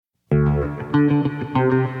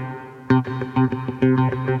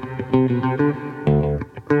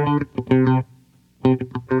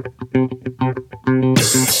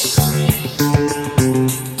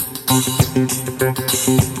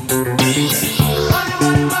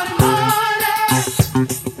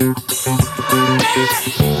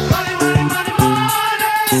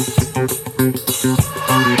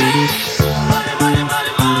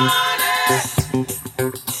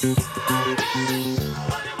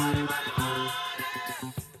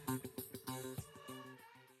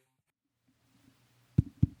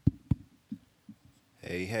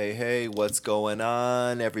Hey, what's going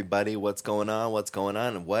on, everybody? What's going on?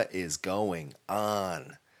 What is going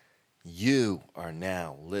on? You are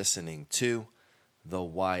now listening to the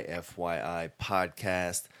YFYI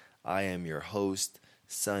podcast. I am your host,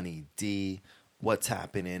 Sunny D. What's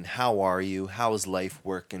happening? How are you? How is life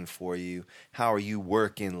working for you? How are you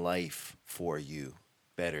working life for you?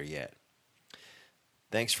 Better yet.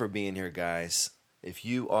 Thanks for being here, guys. If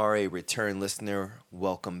you are a return listener,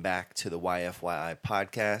 welcome back to the YFYI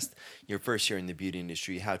podcast. Your first year in the beauty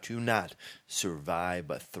industry, how to not survive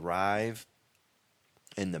but thrive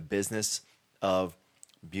in the business of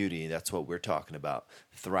beauty. That's what we're talking about.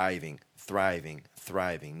 Thriving,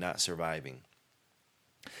 not surviving.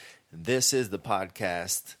 This is the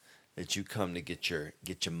podcast that you come to get your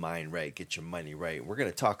mind right, get your money right. We're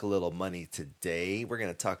going to talk a little money today.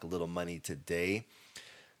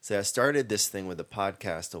 So I started this thing with a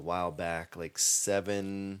podcast a while back, I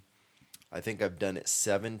think I've done it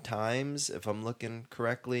 7 times, if I'm looking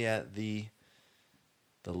correctly at the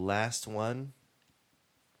last one,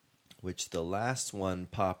 which the last one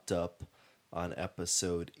popped up on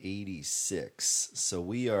episode 86. So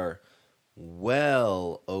we are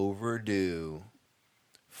well overdue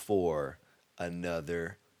for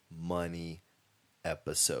another money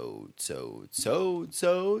episode.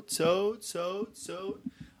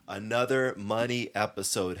 Another money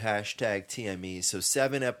episode, hashtag TME. So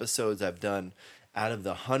 7 episodes I've done out of the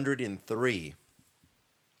 103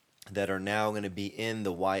 that are now going to be in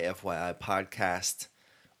the YFYI podcast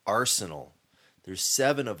arsenal. There's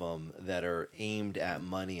 7 of them that are aimed at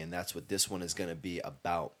money, and that's what this one is going to be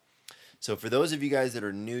about. So for those of you guys that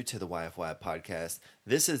are new to the YFYI podcast,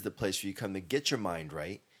 this is the place where you come to get your mind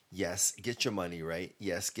right. Yes, get your money right.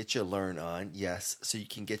 Yes, get your learn on. Yes, so you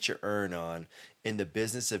can get your earn on in the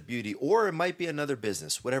business of beauty, or it might be another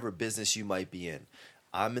business, whatever business you might be in.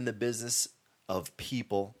 I'm in the business of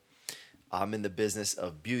people. I'm in the business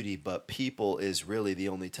of beauty, but people is really the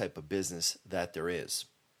only type of business that there is.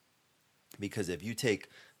 Because if you take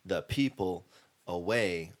the people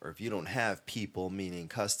away, or if you don't have people, meaning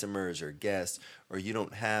customers or guests, or you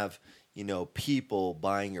don't have, people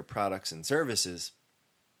buying your products and services,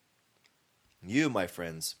 you, my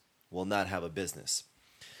friends, will not have a business.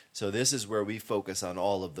 So this is where we focus on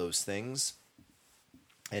all of those things.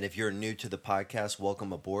 And if you're new to the podcast,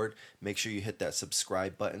 welcome aboard. Make sure you hit that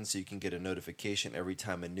subscribe button so you can get a notification every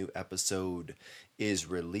time a new episode is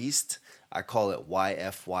released. I call it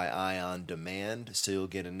YFYI on demand, so you'll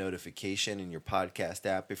get a notification in your podcast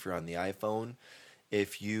app if you're on the iPhone.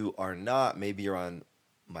 If you are not, maybe you're on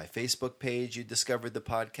my Facebook page, you discovered the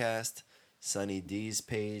podcast. Sunny D's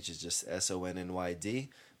page is just SONNYD,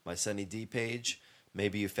 my Sunny D page.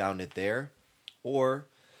 Maybe you found it there. Or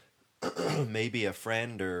maybe a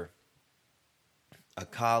friend or a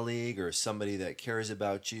colleague or somebody that cares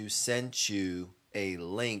about you sent you a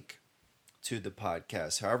link to the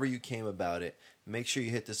podcast. However you came about it, make sure you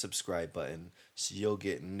hit the subscribe button so you'll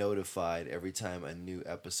get notified every time a new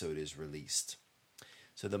episode is released.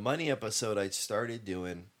 So the money episode I started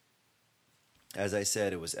doing, as I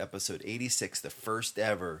said, it was episode 86, the first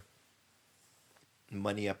ever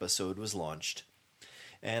money episode was launched.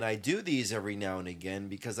 And I do these every now and again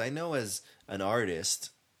because I know as an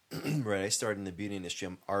artist, right, I started in the beauty industry,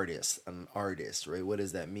 I'm an artist, right? What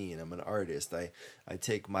does that mean? I'm an artist. I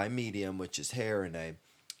take my medium, which is hair, and I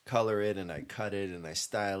color it, and I cut it, and I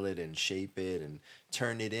style it, and shape it, and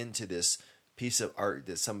turn it into this piece of art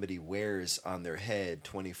that somebody wears on their head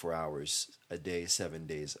 24 hours a day, 7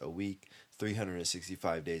 days a week,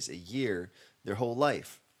 365 days a year, their whole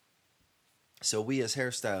life. So we as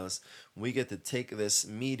hairstylists, we get to take this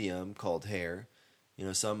medium called hair.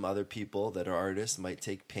 Some other people that are artists might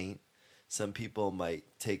take paint. Some people might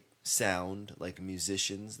take sound, like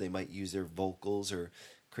musicians. They might use their vocals or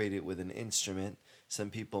create it with an instrument.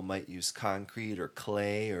 Some people might use concrete or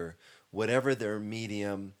clay or whatever their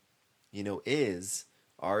medium, is.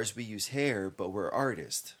 Ours, we use hair, but we're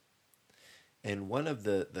artists. And one of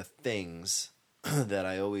the things that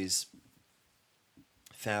I always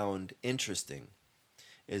found interesting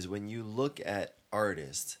is when you look at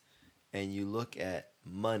artists and you look at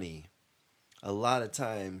money, a lot of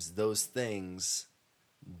times those things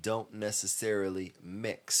don't necessarily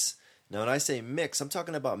mix. Now, when I say mix, I'm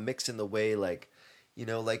talking about mix in the way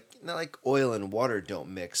not like oil and water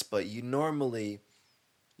don't mix, but you normally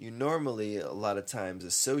you normally a lot of times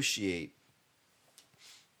associate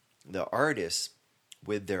the artist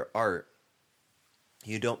with their art.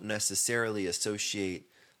 You don't necessarily associate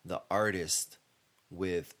the artist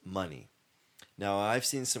with money. Now, I've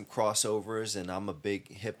seen some crossovers, and I'm a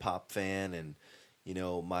big hip hop fan, and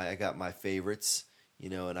I got my favorites,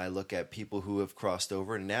 and I look at people who have crossed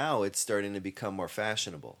over. Now it's starting to become more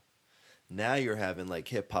fashionable. Now you're having like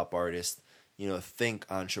hip hop artists, think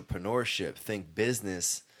entrepreneurship, think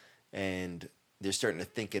business, and they're starting to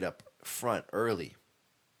think it up front early.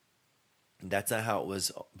 That's not how it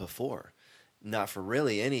was before. Not for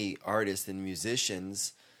really any artists and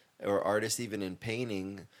musicians or artists even in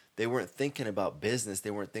painting. They weren't thinking about business.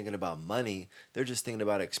 They weren't thinking about money. They're just thinking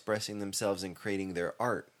about expressing themselves and creating their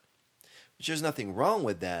art. Which there's nothing wrong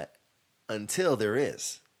with that until there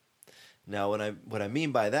is. Now, what I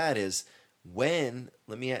mean by that is when,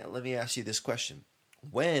 let me ask you this question.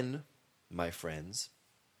 When, my friends,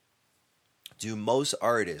 do most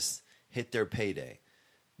artists hit their payday?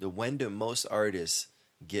 When do most artists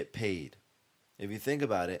get paid? If you think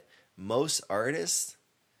about it, most artists,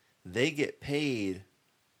 they get paid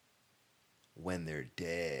when they're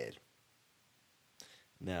dead.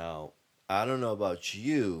 Now, I don't know about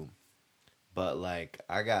you, but like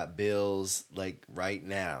I got bills like right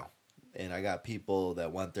now, and I got people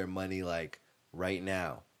that want their money like right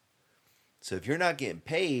now. So if you're not getting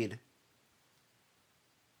paid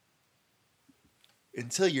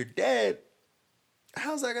until you're dead,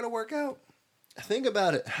 how's that going to work out? Think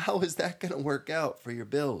about it. How is that going to work out for your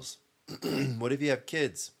bills? What if you have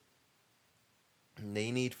kids?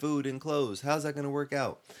 They need food and clothes. How's that going to work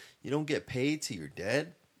out? You don't get paid till you're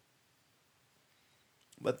dead.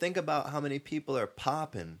 But think about how many people are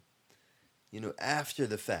popping, after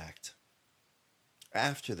the fact.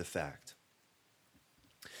 After the fact.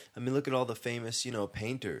 I mean, look at all the famous,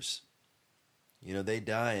 painters. They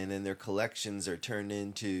die and then their collections are turned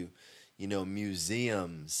into,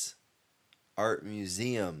 museums, art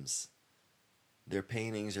museums. Their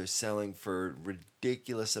paintings are selling for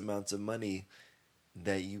ridiculous amounts of money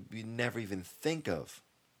that you never even think of.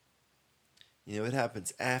 It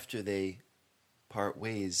happens after they part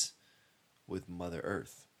ways with Mother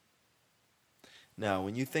Earth. Now,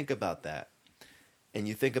 when you think about that, and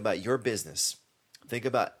you think about your business, think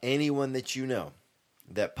about anyone that you know.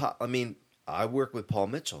 I work with Paul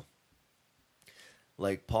Mitchell.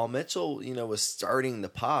 Like Paul Mitchell, was starting the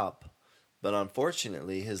pop, but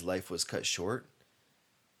unfortunately his life was cut short.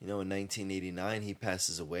 In 1989 he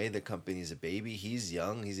passes away. The company's a baby. He's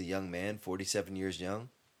young. He's a young man, 47 years young.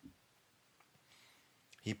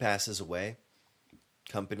 He passes away.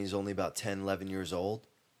 Company's only about 10, 11 years old.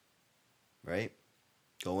 Right?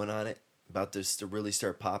 Going on it. About to really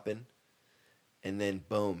start popping. And then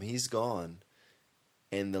boom, he's gone.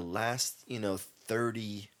 And the last,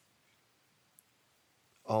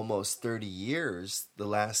 almost 30 years, the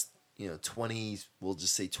last, 20, we'll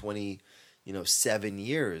just say 7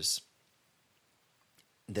 years,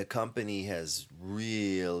 the company has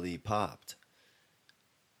really popped.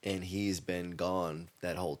 And he's been gone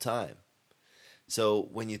that whole time. So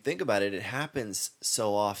when you think about it, it happens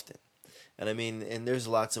so often. And and there's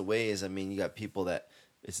lots of ways. You got people that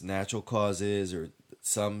it's natural causes or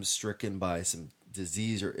some stricken by some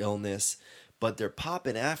disease or illness, but they're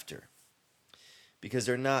popping after because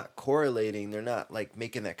they're not correlating. They're not like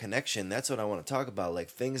making that connection. That's what I want to talk about, like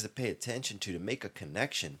things to pay attention to make a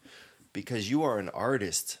connection, because you are an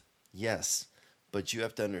artist, yes, but you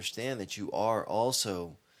have to understand that you are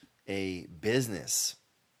also a business,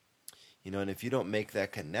 and if you don't make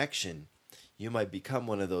that connection, you might become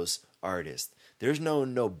one of those artists. There's no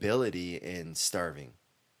nobility in starving.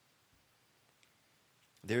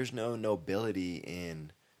 There's no nobility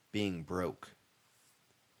in being broke.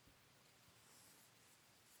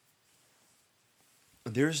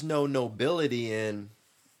 There's no nobility in,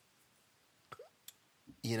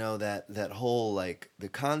 that whole, like, the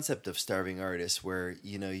concept of starving artists where,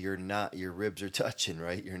 you're not, your ribs are touching,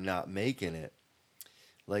 right? You're not making it.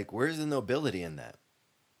 Like, where's the nobility in that?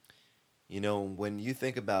 When you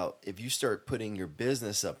think about, if you start putting your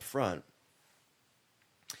business up front,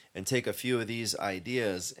 and take a few of these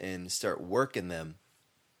ideas and start working them,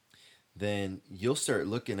 then you'll start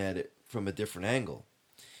looking at it from a different angle.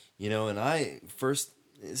 And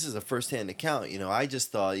this is a first-hand account. I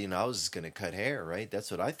just thought, I was just going to cut hair, right?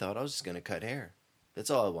 That's what I thought. I was just going to cut hair. That's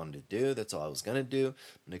all I wanted to do. That's all I was going to do.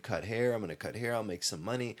 I'm going to cut hair. I'll make some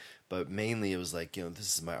money. But mainly it was like,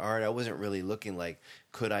 this is my art. I wasn't really looking like,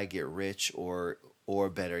 could I get rich or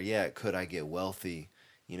better yet, could I get wealthy,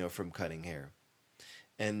 from cutting hair?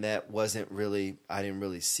 And that wasn't really, I didn't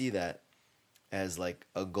really see that as like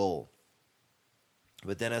a goal.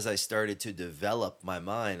 But then as I started to develop my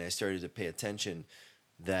mind, I started to pay attention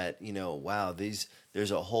that, wow,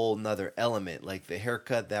 there's a whole nother element, like the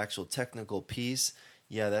haircut, the actual technical piece.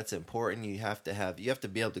 Yeah, that's important. You have to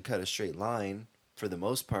be able to cut a straight line for the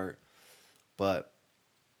most part, but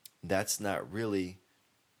that's not really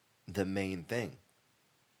the main thing.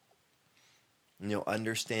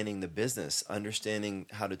 Understanding the business, understanding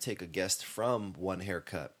how to take a guest from one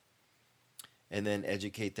haircut and then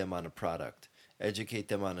educate them on a product, educate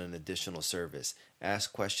them on an additional service,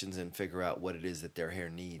 ask questions and figure out what it is that their hair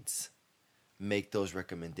needs. Make those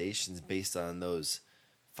recommendations based on those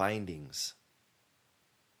findings.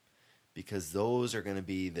 Because those are going to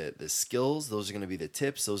be the skills, those are going to be the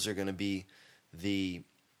tips, those are going to be the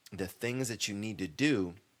things that you need to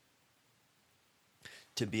do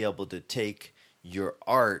to be able to take your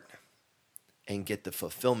art and get the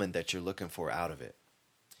fulfillment that you're looking for out of it.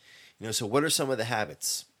 So what are some of the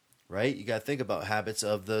habits, right? You got to think about habits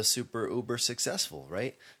of the super uber successful,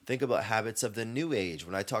 right? Think about habits of the new age.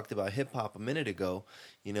 When I talked about hip hop a minute ago,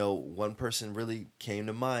 one person really came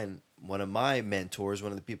to mind. One of my mentors,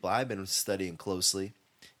 one of the people I've been studying closely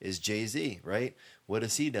is Jay-Z, right? What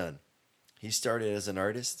has he done? He started as an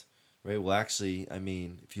artist, right? Well, actually,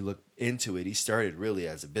 if you look into it, he started really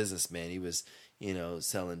as a businessman. He was,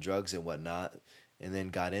 selling drugs and whatnot, and then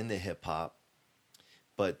got into hip hop.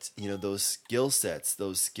 But, those skill sets,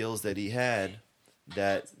 those skills that he had,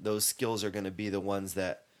 those skills are going to be the ones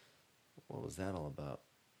that, what was that all about?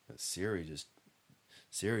 Siri just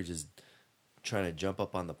trying to jump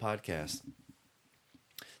up on the podcast.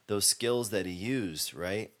 Those skills that he used,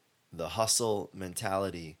 right? The hustle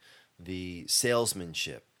mentality, the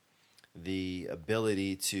salesmanship, the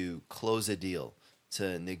ability to close a deal,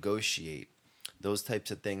 to negotiate. Those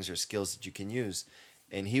types of things are skills that you can use.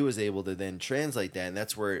 And he was able to then translate that. And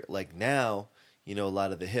that's where, like now, a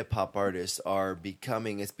lot of the hip hop artists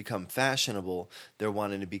it's become fashionable. They're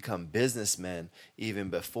wanting to become businessmen even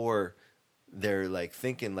before they're like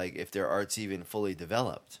thinking like if their art's even fully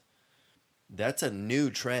developed. That's a new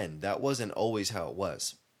trend. That wasn't always how it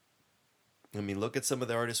was. Look at some of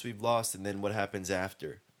the artists we've lost and then what happens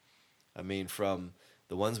after. From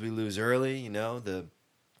the ones we lose early, the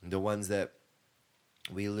ones that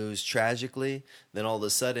we lose tragically, then all of a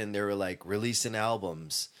sudden they were like releasing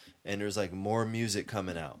albums and there's like more music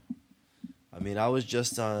coming out. I was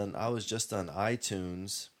just on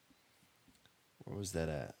iTunes. Where was that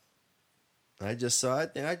at? I just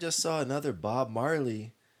saw another Bob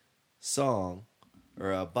Marley song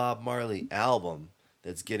or a Bob Marley album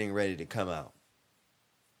that's getting ready to come out.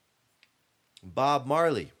 Bob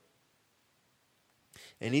Marley.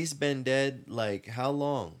 And he's been dead like how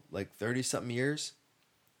long? Like 30 something years?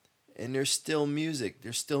 And there's still music.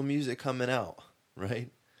 There's still music coming out, right?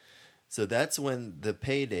 So that's when the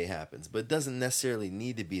payday happens. But it doesn't necessarily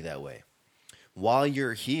need to be that way. While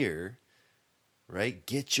you're here, right,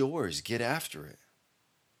 get yours. Get after it.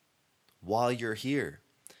 While you're here.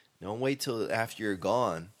 Don't wait till after you're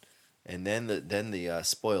gone. And then the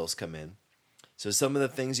spoils come in. So some of the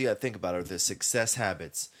things you got to think about are the success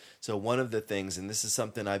habits. So one of the things, and this is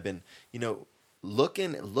something I've been,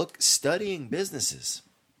 studying businesses.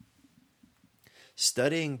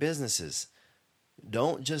 Studying businesses.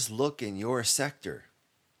 Don't just look in your sector,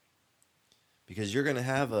 because you're gonna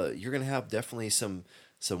have definitely some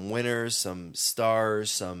winners, some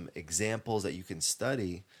stars, some examples that you can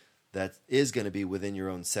study that is going to be within your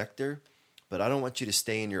own sector. But I don't want you to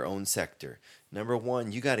stay in your own sector. Number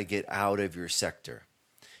one, you got to get out of your sector.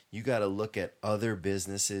 You got to look at other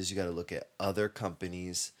businesses. You got to look at other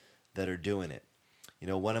companies that are doing it.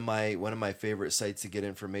 One of my favorite sites to get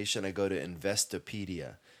information, I go to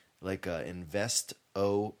Investopedia, like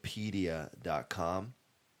investopedia.com.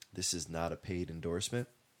 This is not a paid endorsement.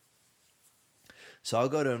 So I'll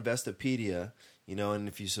go to Investopedia, and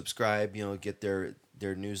if you subscribe, get their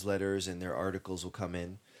newsletters and their articles will come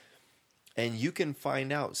in. And you can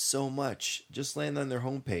find out so much. Just land on their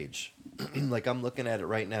homepage. Like I'm looking at it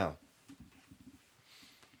right now.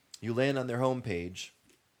 You land on their homepage,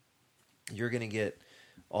 you're going to get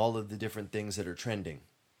all of the different things that are trending.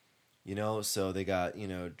 So they got,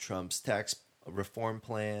 Trump's tax reform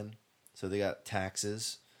plan. So they got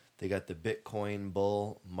taxes. They got the Bitcoin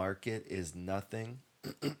bull market is nothing.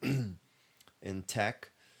 In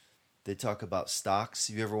tech, they talk about stocks.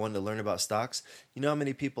 Have you ever wanted to learn about stocks? You know how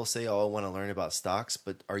many people say, oh, I want to learn about stocks,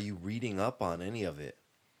 but are you reading up on any of it?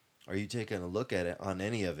 Are you taking a look at it on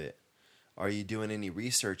any of it? Are you doing any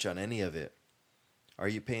research on any of it? Are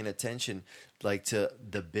you paying attention to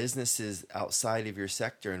the businesses outside of your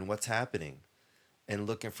sector and what's happening and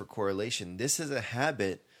looking for correlation? This is a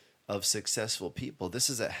habit of successful people. This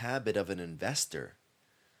is a habit of an investor.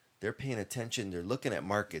 They're paying attention. They're looking at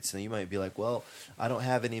markets. And you might be like, well, I don't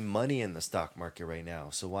have any money in the stock market right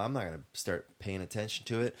now, so well, I'm not going to start paying attention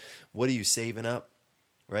to it. What are you saving up?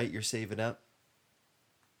 Right? You're saving up.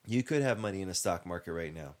 You could have money in the stock market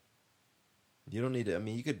right now. You don't need to. I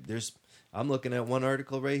mean, you could. I'm looking at one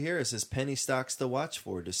article right here. It says penny stocks to watch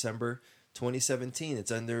for December 2017.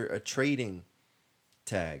 It's under a trading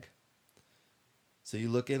tag. So you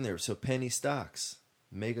look in there. So penny stocks,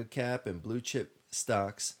 mega cap and blue chip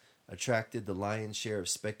stocks attracted the lion's share of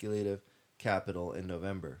speculative capital in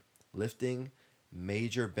November, lifting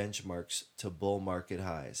major benchmarks to bull market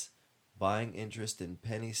highs. Buying interest in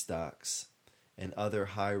penny stocks and other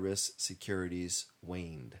high-risk securities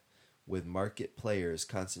waned, with market players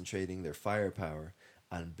concentrating their firepower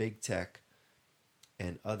on big tech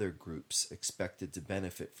and other groups expected to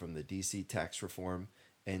benefit from the DC tax reform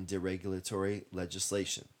and deregulatory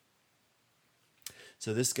legislation.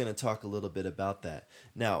 So this is going to talk a little bit about that.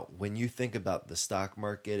 Now, when you think about the stock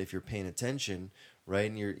market, if you're paying attention, right,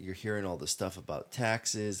 and you're hearing all the stuff about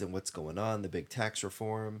taxes and what's going on, the big tax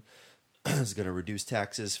reform is going to reduce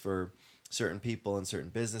taxes for certain people and certain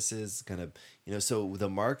businesses. Kind of, so the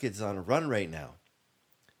market's on a run right now.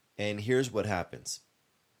 And here's what happens.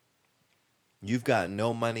 You've got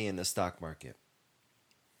no money in the stock market.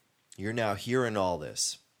 You're now hearing all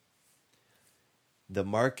this. The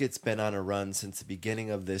market's been on a run since the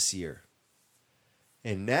beginning of this year.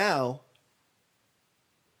 And now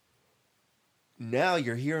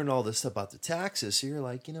you're hearing all this about the taxes. So you're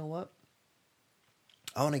like, you know what?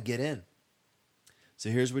 I want to get in. So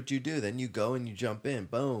here's what you do. Then you go and you jump in.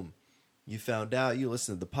 Boom. You found out. You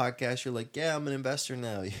listen to the podcast. You're like, yeah, I'm an investor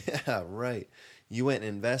now. Yeah, right. You went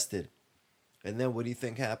and invested. And then what do you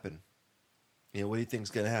think happened? What do you think is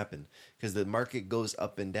going to happen? Because the market goes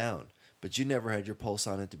up and down. But you never had your pulse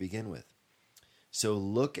on it to begin with. So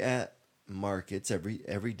look at markets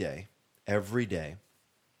every day. Every day.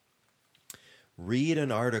 Read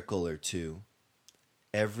an article or two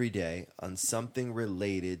every day on something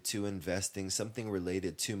related to investing, something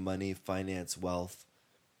related to money, finance, wealth.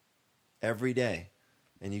 Every day.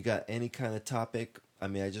 And you got any kind of topic. I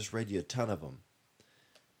mean, I just read you a ton of them.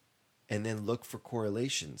 And then look for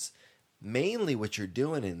correlations. Mainly what you're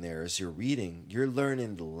doing in there is you're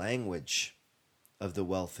learning the language of the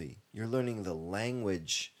wealthy. You're learning the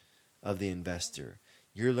language of the investor.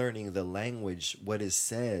 You're learning the language, what is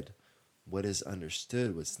said, what is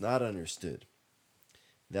understood, what's not understood.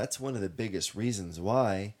 That's one of the biggest reasons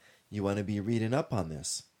why you want to be reading up on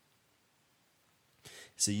this.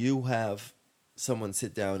 So you have someone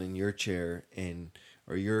sit down in your chair and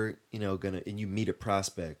you meet a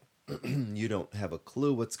prospect. You don't have a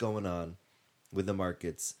clue what's going on with the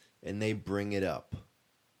markets, and they bring it up.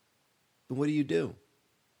 But what do you do?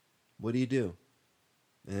 What do you do?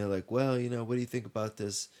 And they're like, well, what do you think about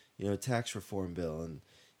this, tax reform bill? And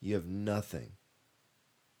you have nothing.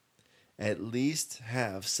 At least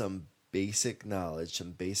have some basic knowledge,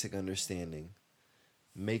 some basic understanding.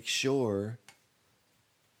 Make sure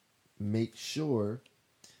that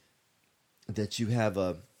you have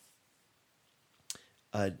a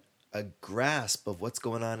grasp of what's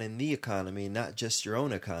going on in the economy, not just your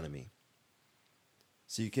own economy.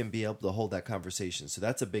 So you can be able to hold that conversation. So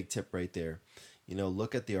that's a big tip right there.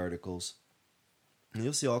 Look at the articles, and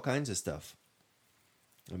you'll see all kinds of stuff.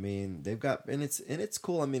 I mean, they've got, and it's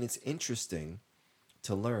cool. I mean, it's interesting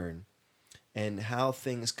to learn and how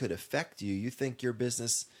things could affect you. You think your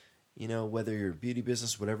business, whether you're a beauty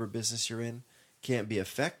business, whatever business you're in, can't be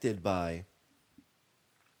affected by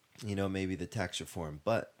maybe the tax reform,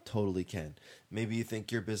 but totally can. Maybe you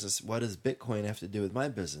think your business, what does Bitcoin have to do with my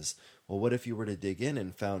business? Well, what if you were to dig in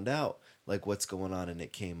and found out like what's going on and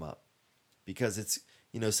it came up? Because it's,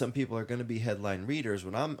 some people are going to be headline readers.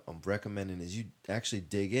 What I'm recommending is you actually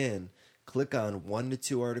dig in, click on 1 to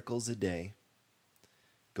 2 articles a day,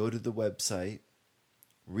 go to the website,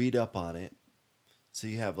 read up on it, so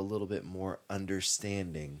you have a little bit more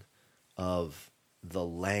understanding of the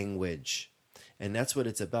language. And that's what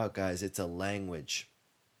it's about, guys. It's a language.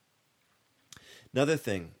 Another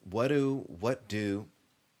thing, what do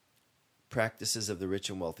practices of the rich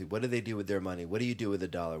and wealthy, what do they do with their money? What do you do with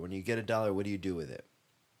 $1? When you get $1, what do you do with it?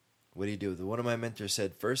 What do you do with it? One of my mentors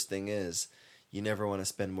said, first thing is, you never want to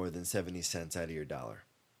spend more than 70 cents out of your dollar.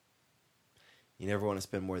 You never want to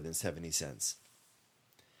spend more than 70 cents.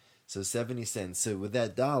 So 70 cents. So with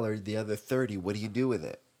that dollar, the other 30, what do you do with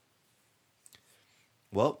it?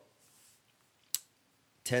 Well,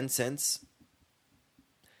 10 cents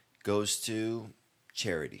goes to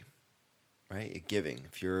charity, right? Giving.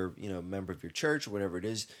 If you're, a member of your church or whatever it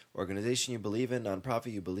is, organization you believe in,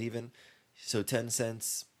 nonprofit you believe in, so 10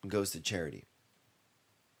 cents goes to charity.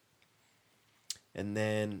 and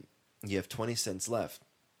then you have 20 cents left.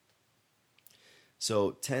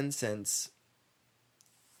 So 10 cents,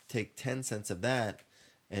 take 10 cents of that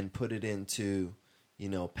and put it into,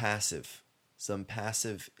 some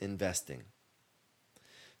passive investing.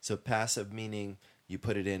 So passive meaning you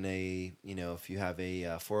put it in if you have a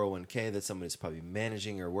 401k that somebody's probably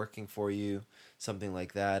managing or working for you, something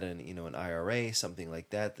like that, and an IRA, something like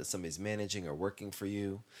that somebody's managing or working for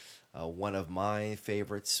you. One of my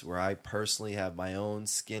favorites where I personally have my own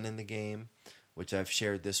skin in the game, which I've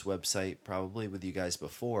shared this website probably with you guys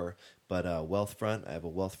before, but Wealthfront, I have a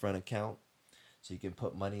Wealthfront account, so you can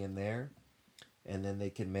put money in there, and then they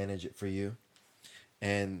can manage it for you.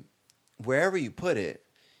 And wherever you put it,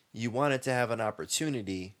 you want it to have an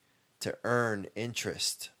opportunity to earn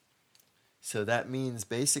interest. So that means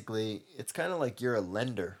basically it's kind of like you're a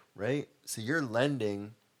lender, right? So you're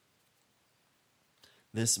lending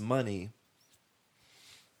this money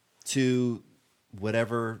to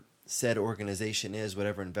whatever said organization is,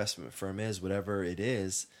 whatever investment firm is, whatever it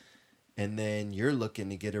is, and then you're looking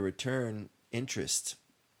to get a return. Interest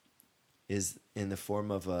is in the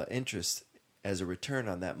form of interest as a return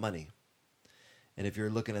on that money. And if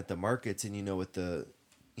you're looking at the markets and you know what the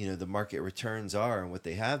market returns are and what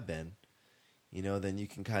they have been, then you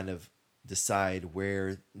can kind of decide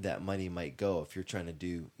where that money might go if you're trying to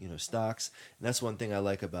do, stocks. And that's one thing I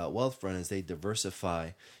like about Wealthfront is they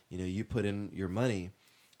diversify. You put in your money,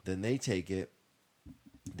 then they take it,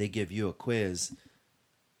 they give you a quiz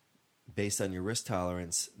based on your risk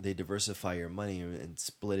tolerance. They diversify your money and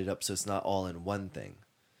split it up so it's not all in one thing.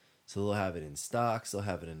 So they'll have it in stocks, they'll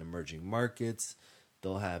have it in emerging markets,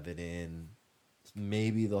 they'll have it in,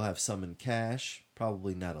 maybe they'll have some in cash,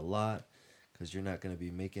 probably not a lot, because you're not going to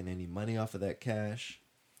be making any money off of that cash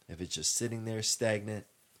if it's just sitting there stagnant.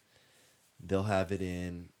 They'll have it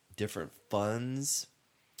in different funds.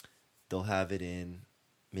 They'll have it in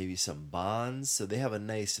maybe some bonds. So they have a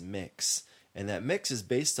nice mix. And that mix is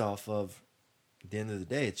based off of, at the end of the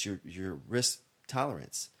day, it's your risk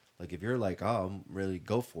tolerance. Like if you're like, oh, I'm really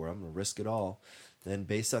go for it, I'm going to risk it all, then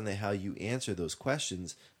based on how you answer those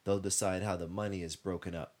questions, they'll decide how the money is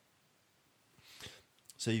broken up.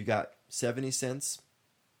 So you got 70 cents.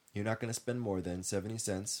 You're not going to spend more than 70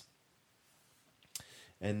 cents.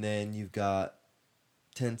 And then you've got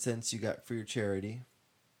 10 cents you got for your charity.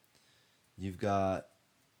 You've got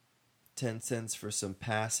 10 cents for some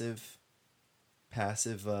passive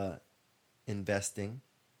investing,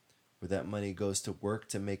 where that money goes to work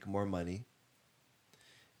to make more money.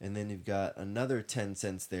 And then you've got another 10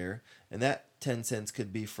 cents there. And that 10 cents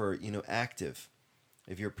could be for, active.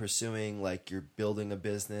 If you're pursuing, like you're building a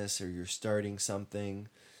business or you're starting something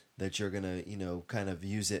that you're going to, kind of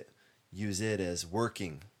use it as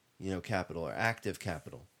working, capital or active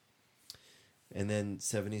capital. And then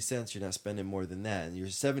 70 cents, you're not spending more than that. And your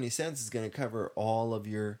 70 cents is going to cover all of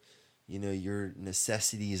your, your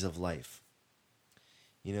necessities of life.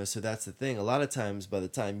 So that's the thing. A lot of times by the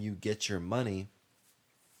time you get your money,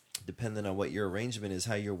 depending on what your arrangement is,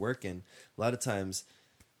 how you're working, a lot of times,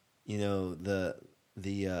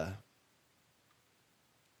 the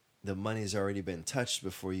money's already been touched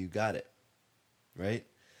before you got it, right?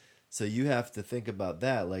 So you have to think about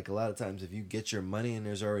that. Like a lot of times if you get your money and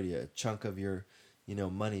there's already a chunk of your,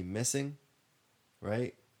 money missing,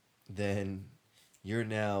 right? Then you're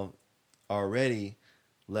now already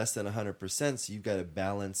less than 100%, so you've got to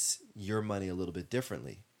balance your money a little bit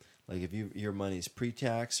differently. Like if your money's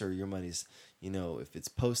pre-tax or your money's, if it's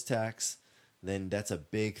post-tax, then that's a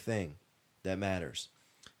big thing that matters.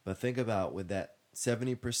 But think about with that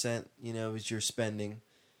 70%, is your spending,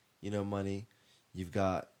 money. You've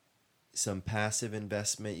got some passive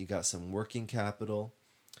investment. You got some working capital.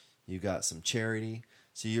 You got some charity.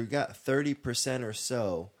 So you've got 30% or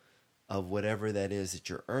so of whatever that is that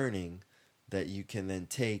you're earning that you can then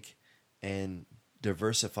take and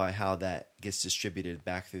diversify how that gets distributed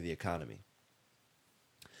back through the economy.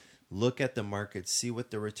 Look at the markets, see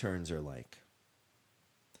what the returns are like.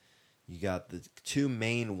 You got the two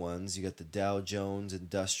main ones. You got the Dow Jones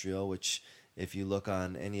Industrial, which if you look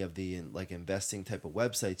on any of the investing type of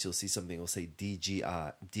websites, you'll see something will say DJI.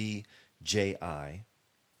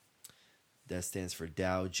 That stands for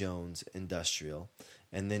Dow Jones Industrial.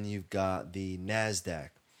 And then you've got the NASDAQ.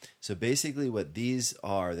 So basically what these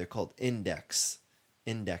are, they're called indexes.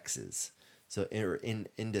 So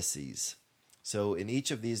indices. So in each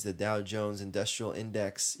of these, the Dow Jones Industrial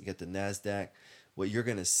Index, you get the NASDAQ. What you're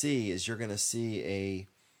going to see is a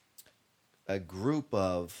group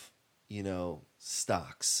of,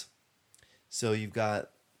 stocks. So you've got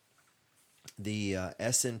the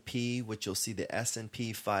S&P, which you'll see the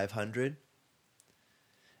S&P 500.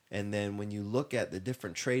 And then when you look at the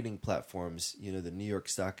different trading platforms, the New York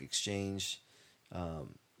Stock Exchange,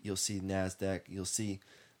 you'll see NASDAQ, you'll see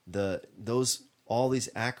all these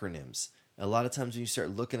acronyms. A lot of times when you start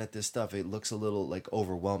looking at this stuff, it looks a little like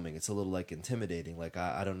overwhelming. It's a little like intimidating. Like,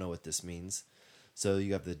 I don't know what this means. So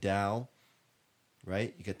you have the Dow,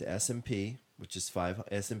 right? You get the S&P, which is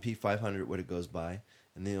S&P 500, what it goes by.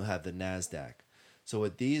 And then you'll have the NASDAQ. So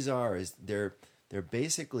what these are is they're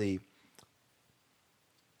basically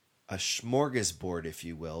a smorgasbord, if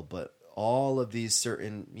you will, but all of these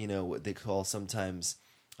certain, what they call sometimes,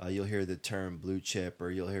 you'll hear the term blue chip, or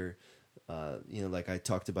you'll hear, like I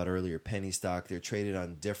talked about earlier, penny stock. They're traded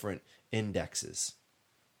on different indexes.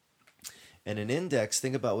 And an index,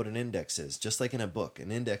 think about what an index is. Just like in a book,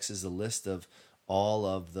 an index is a list of all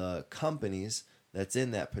of the companies that's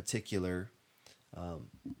in that particular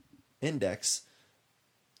index.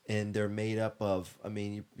 And they're made up of,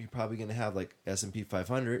 you're probably going to have like S&P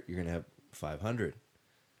 500, you're going to have 500.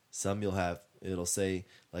 Some it'll say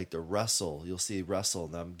like the Russell, you'll see Russell.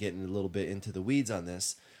 Now I'm getting a little bit into the weeds on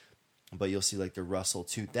this, but you'll see like the Russell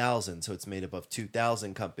 2000. So it's made up of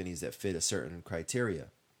 2,000 companies that fit a certain criteria.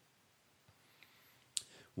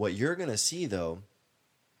 What you're going to see though,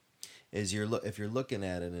 is if you're looking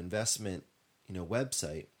at an investment,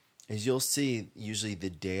 website, is you'll see usually the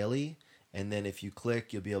daily. And then if you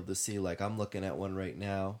click, you'll be able to see, like I'm looking at one right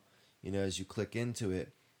now, as you click into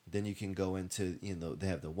it, then you can go into, they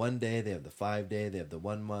have the 1 day, they have the 5 day, they have the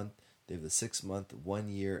 1 month, they have the 6 month, 1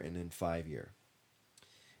 year, and then 5 year.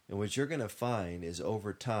 And what you're going to find is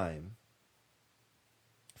over time,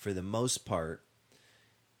 for the most part,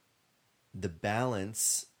 the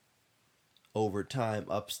balance over time,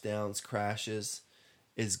 ups, downs, crashes,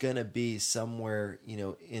 is going to be somewhere,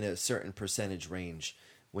 in a certain percentage range.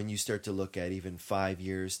 When you start to look at even 5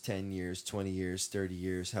 years, 10 years, 20 years, 30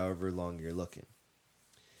 years, however long you're looking.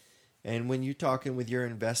 And when you're talking with your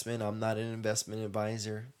investment, I'm not an investment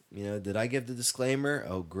advisor. Did I give the disclaimer?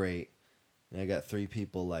 Oh, great. And I got 3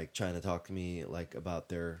 people like trying to talk to me like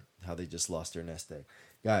about how they just lost their nest egg.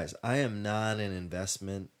 Guys, I am not an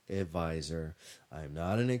investment advisor. I'm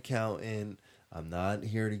not an accountant. I'm not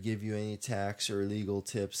here to give you any tax or legal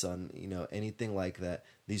tips on, anything like that.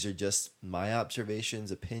 These are just my observations,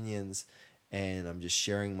 opinions, and I'm just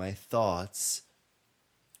sharing my thoughts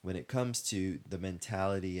when it comes to the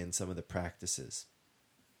mentality and some of the practices.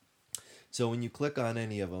 So when you click on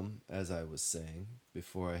any of them, as I was saying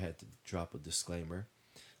before I had to drop a disclaimer,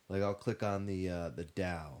 like I'll click on the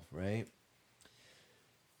Dow, right?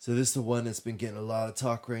 So this is the one that's been getting a lot of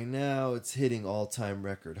talk right now. It's hitting all-time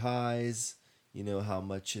record highs. How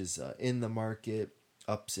much is in the market,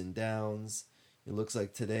 ups and downs. It looks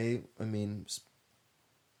like today, a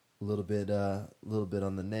little bit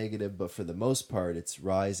on the negative, but for the most part, it's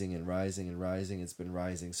rising and rising and rising. It's been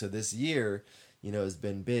rising. So this year, has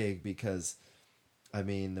been big because,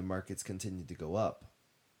 the markets continue to go up.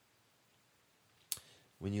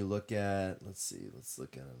 When you look at, let's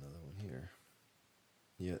look at another one here.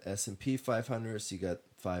 You have S&P 500, so you got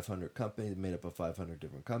 500 companies made up of 500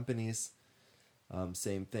 different companies.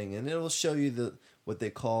 Same thing, and it'll show you what they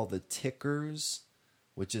call the tickers,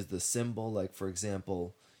 which is the symbol. Like for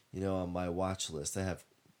example, on my watch list, I have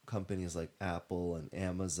companies like Apple and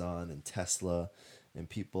Amazon and Tesla, and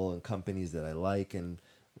people and companies that I like, and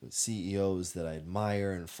CEOs that I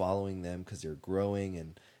admire, and following them because they're growing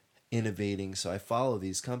and innovating. So I follow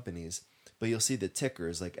these companies, but you'll see the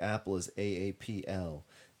tickers. Like Apple is AAPL,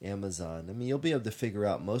 Amazon. You'll be able to figure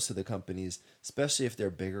out most of the companies, especially if they're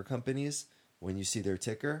bigger companies, when you see their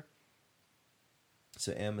ticker.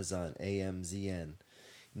 So Amazon, AMZN.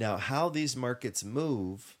 Now, how these markets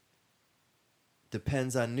move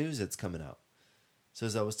depends on news that's coming out. So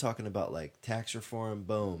as I was talking about, like tax reform,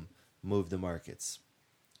 boom, move the markets.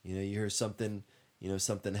 You hear something,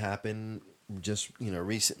 something happened just,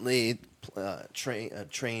 recently,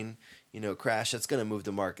 train, crash, that's going to move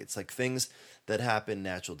the markets. Like things that happen,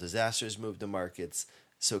 natural disasters move the markets.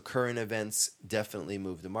 So current events definitely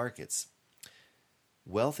move the markets.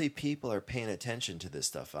 Wealthy people are paying attention to this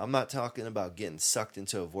stuff. I'm not talking about getting sucked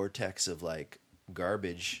into a vortex of like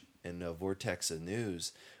garbage and a vortex of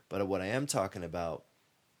news, but what I am talking about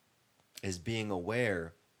is being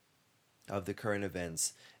aware of the current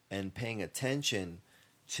events and paying attention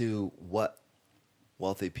to what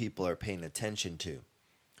wealthy people are paying attention to,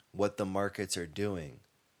 what the markets are doing.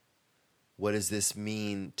 What does this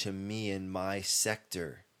mean to me in my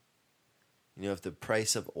sector? If the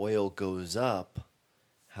price of oil goes up,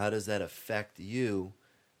 how does that affect you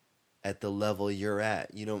at the level you're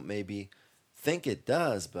at? You don't maybe think it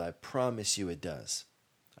does, but I promise you it does.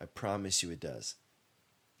 I promise you it does.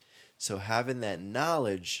 So having that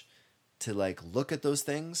knowledge to like look at those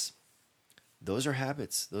things, those are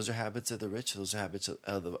habits. Those are habits of the rich. Those are habits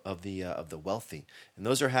of the wealthy, and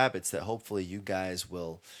those are habits that hopefully you guys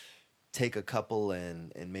will take a couple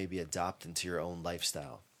and maybe adopt into your own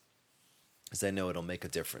lifestyle, because I know it'll make a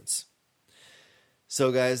difference.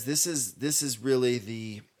 So guys, this is really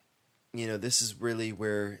this is really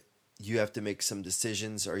where you have to make some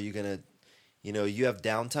decisions. Are you gonna, you have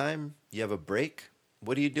downtime, you have a break.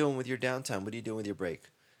 What are you doing with your downtime? What are you doing with your break?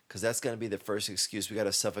 Because that's going to be the first excuse. We got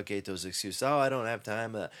to suffocate those excuses. Oh, I don't have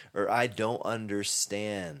time, or I don't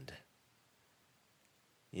understand.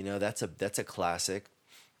 That's a classic.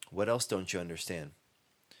 What else don't you understand?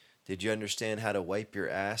 Did you understand how to wipe your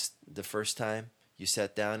ass the first time you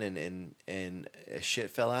sat down and shit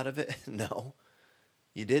fell out of it? No,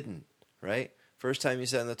 you didn't, right? First time you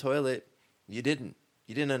sat in the toilet, you didn't.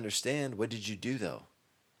 You didn't understand. What did you do, though?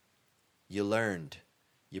 You learned.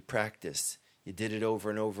 You practiced. You did it over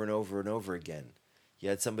and over and over and over again. You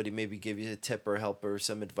had somebody maybe give you a tip or help or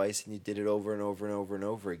some advice, and you did it over and over and over and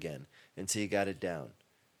over again until you got it down.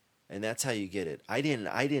 And that's how you get it. I didn't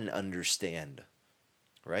understand,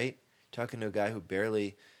 right? Talking to a guy who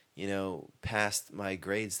barely, passed my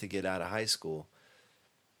grades to get out of high school.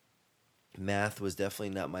 Math was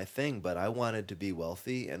definitely not my thing, but I wanted to be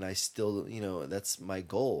wealthy, and I still, that's my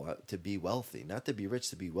goal, to be wealthy, not to be rich,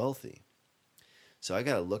 to be wealthy. So I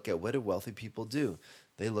got to look at, what do wealthy people do?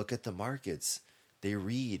 They look at the markets. They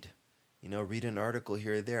read an article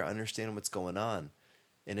here or there, understand what's going on.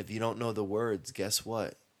 And if you don't know the words, guess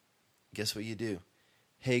what? Guess what you do?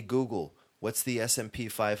 Hey, Google, what's the S&P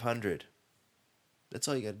 500? That's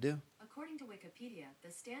all you got to do. According to Wikipedia,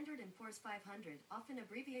 the Standard & Poor's 500, often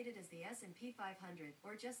abbreviated as the S&P 500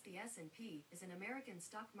 or just the S&P, is an American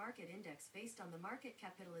stock market index based on the market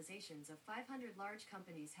capitalizations of 500 large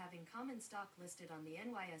companies having common stock listed on the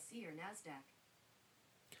NYSE or NASDAQ.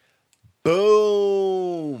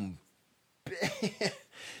 Boom!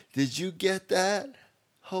 Did you get that?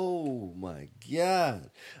 Oh my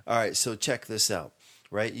God. All right, so check this out,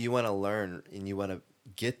 right? You want to learn and you want to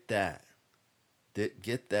get that.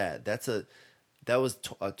 Get that. That was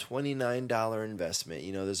a $29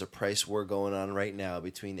 investment. There's a price war going on right now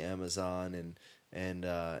between Amazon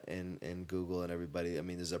and Google and everybody. I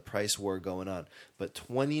mean, there's a price war going on. But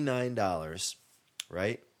 $29,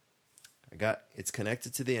 right? It's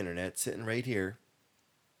connected to the internet, sitting right here.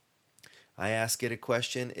 I ask it a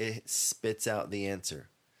question, it spits out the answer.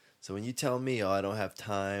 So when you tell me, I don't have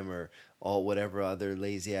time, or whatever other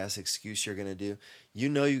lazy ass excuse you're gonna do,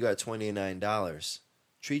 you got $29.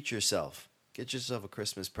 Treat yourself. Get yourself a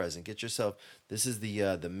Christmas present. This is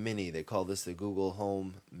the Mini. They call this the Google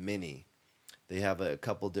Home Mini. They have a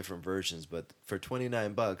couple different versions, but for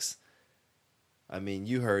 $29, I mean,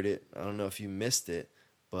 you heard it. I don't know if you missed it,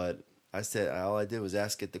 but all I did was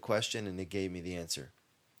ask it the question, and it gave me the answer.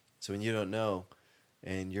 So when you don't know,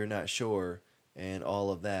 and you're not sure, and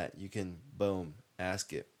all of that, you can, boom,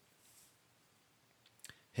 ask it.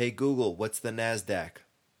 Hey Google, what's the NASDAQ?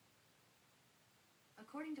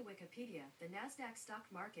 According to Wikipedia, the NASDAQ stock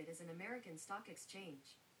market is an American stock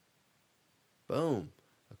exchange. Boom.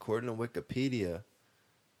 According to Wikipedia,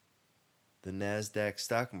 the NASDAQ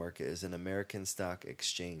stock market is an American stock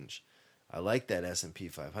exchange. I like that S&P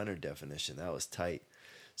 500 definition. That was tight.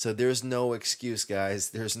 So there's no excuse,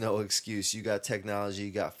 guys. There's no excuse. You got technology,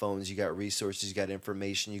 you got phones, you got resources, you got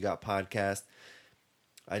information, you got podcasts.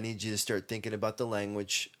 I need you to start thinking about the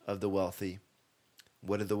language of the wealthy.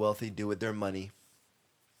 What do the wealthy do with their money?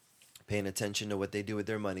 Paying attention to what they do with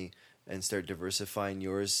their money, and start diversifying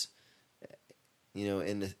yours,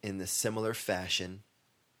 in the similar fashion.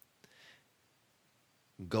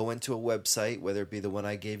 Go into a website, whether it be the one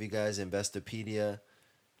I gave you guys, Investopedia,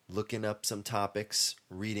 looking up some topics,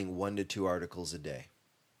 reading 1 to 2 articles a day.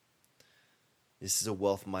 This is a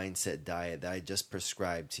wealth mindset diet that I just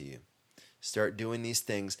prescribed to you. Start doing these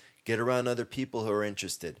things. Get around other people who are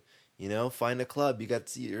interested. Find a club.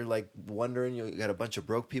 You're like wondering, you got a bunch of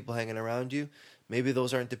broke people hanging around you. Maybe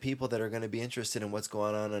those aren't the people that are going to be interested in what's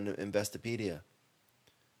going on Investopedia.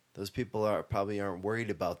 Those people probably aren't worried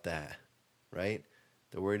about that, right?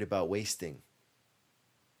 They're worried about wasting.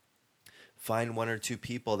 Find 1 or 2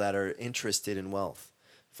 people that are interested in wealth.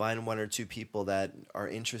 Find 1 or 2 people that are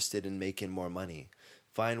interested in making more money.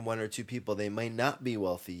 Find 1 or 2 people, they might not be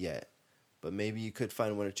wealthy yet, but maybe you could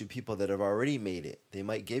find 1 or 2 people that have already made it. They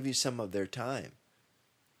might give you some of their time.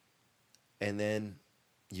 And then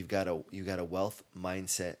you've got a wealth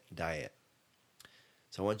mindset diet.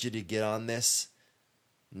 So I want you to get on this.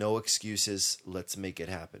 No excuses. Let's make it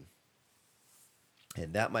happen.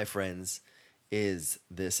 And that, my friends, is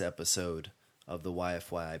this episode of the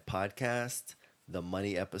YFYI podcast, the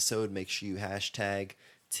money episode. Make sure you hashtag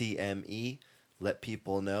TME. Let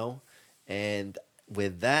people know. And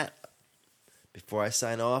with that, before I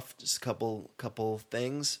sign off, just a couple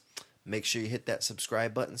things. Make sure you hit that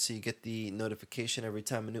subscribe button so you get the notification every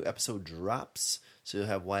time a new episode drops. So you'll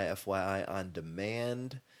have YFYI on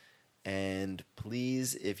demand. And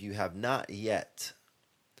please, if you have not yet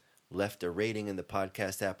left a rating in the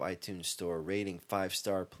podcast app, iTunes Store, rating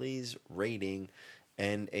 5-star, please, rating,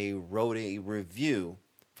 and a review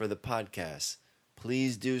for the podcast.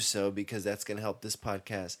 Please do so, because that's going to help this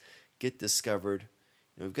podcast get discovered.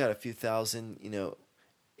 We've got a few thousand,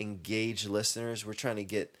 engaged listeners. We're trying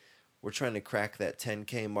to crack that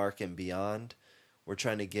 10K mark and beyond. We're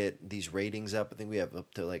trying to get these ratings up. I think we have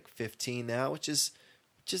up to like 15 now, which is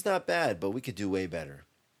not bad, but we could do way better.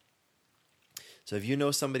 So if you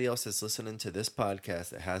know somebody else that's listening to this podcast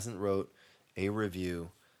that hasn't wrote a review,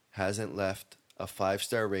 hasn't left a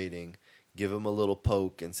 5-star rating, give them a little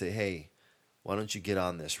poke and say, hey, why don't you get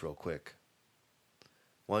on this real quick?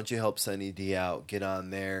 Why don't you help Sunny D out? Get on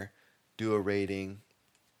there, do a rating,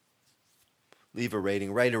 leave a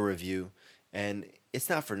rating, write a review. And it's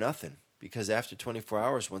not for nothing, because after 24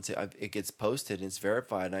 hours, once it gets posted and it's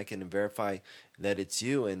verified, and I can verify that it's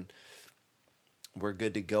you, and we're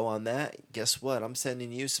good to go on that. Guess what? I'm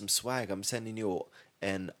sending you some swag. I'm sending you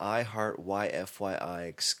an iHeart YFYI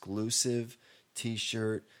exclusive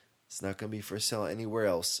t-shirt. It's not going to be for sale anywhere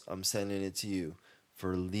else. I'm sending it to you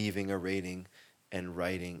for leaving a rating and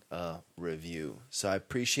writing a review. So I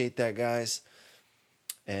appreciate that, guys.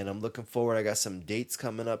 And I'm looking forward. I got some dates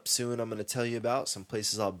coming up soon I'm going to tell you about. Some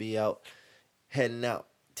places I'll be out, heading out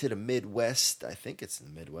to the Midwest. I think it's in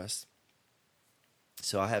the Midwest.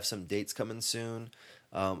 So I'll have some dates coming soon.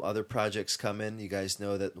 Other projects coming. You guys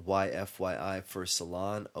know that YFYI for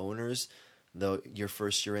salon owners, your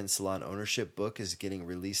first year in salon ownership book is getting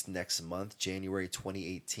released next month, January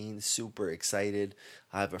 2018. Super excited.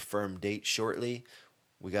 I have a firm date shortly.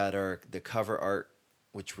 We got the cover art,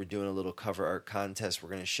 which we're doing a little cover art contest. We're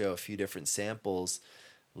going to show a few different samples,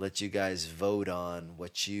 let you guys vote on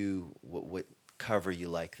what cover you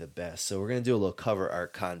like the best. So we're going to do a little cover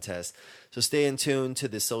art contest. So stay in tune to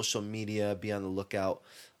the social media. Be on the lookout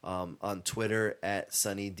on Twitter at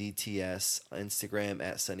SunnyDTS, Instagram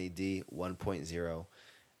at SunnyD 1.0,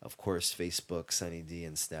 of course Facebook, SunnyD,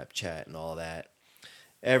 and Snapchat and all that.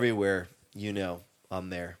 Everywhere, I'm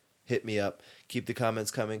there. Hit me up. Keep the comments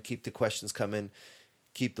coming. Keep the questions coming.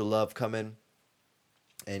 Keep the love coming.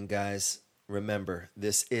 And guys, remember,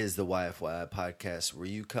 this is the YFYI podcast, where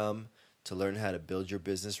you come to learn how to build your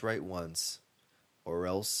business right once, or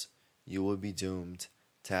else you will be doomed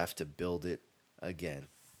to have to build it again.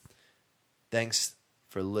 Thanks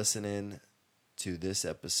for listening to this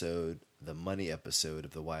episode, the money episode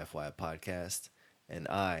of the YFYI podcast, and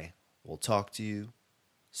I will talk to you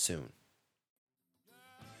soon.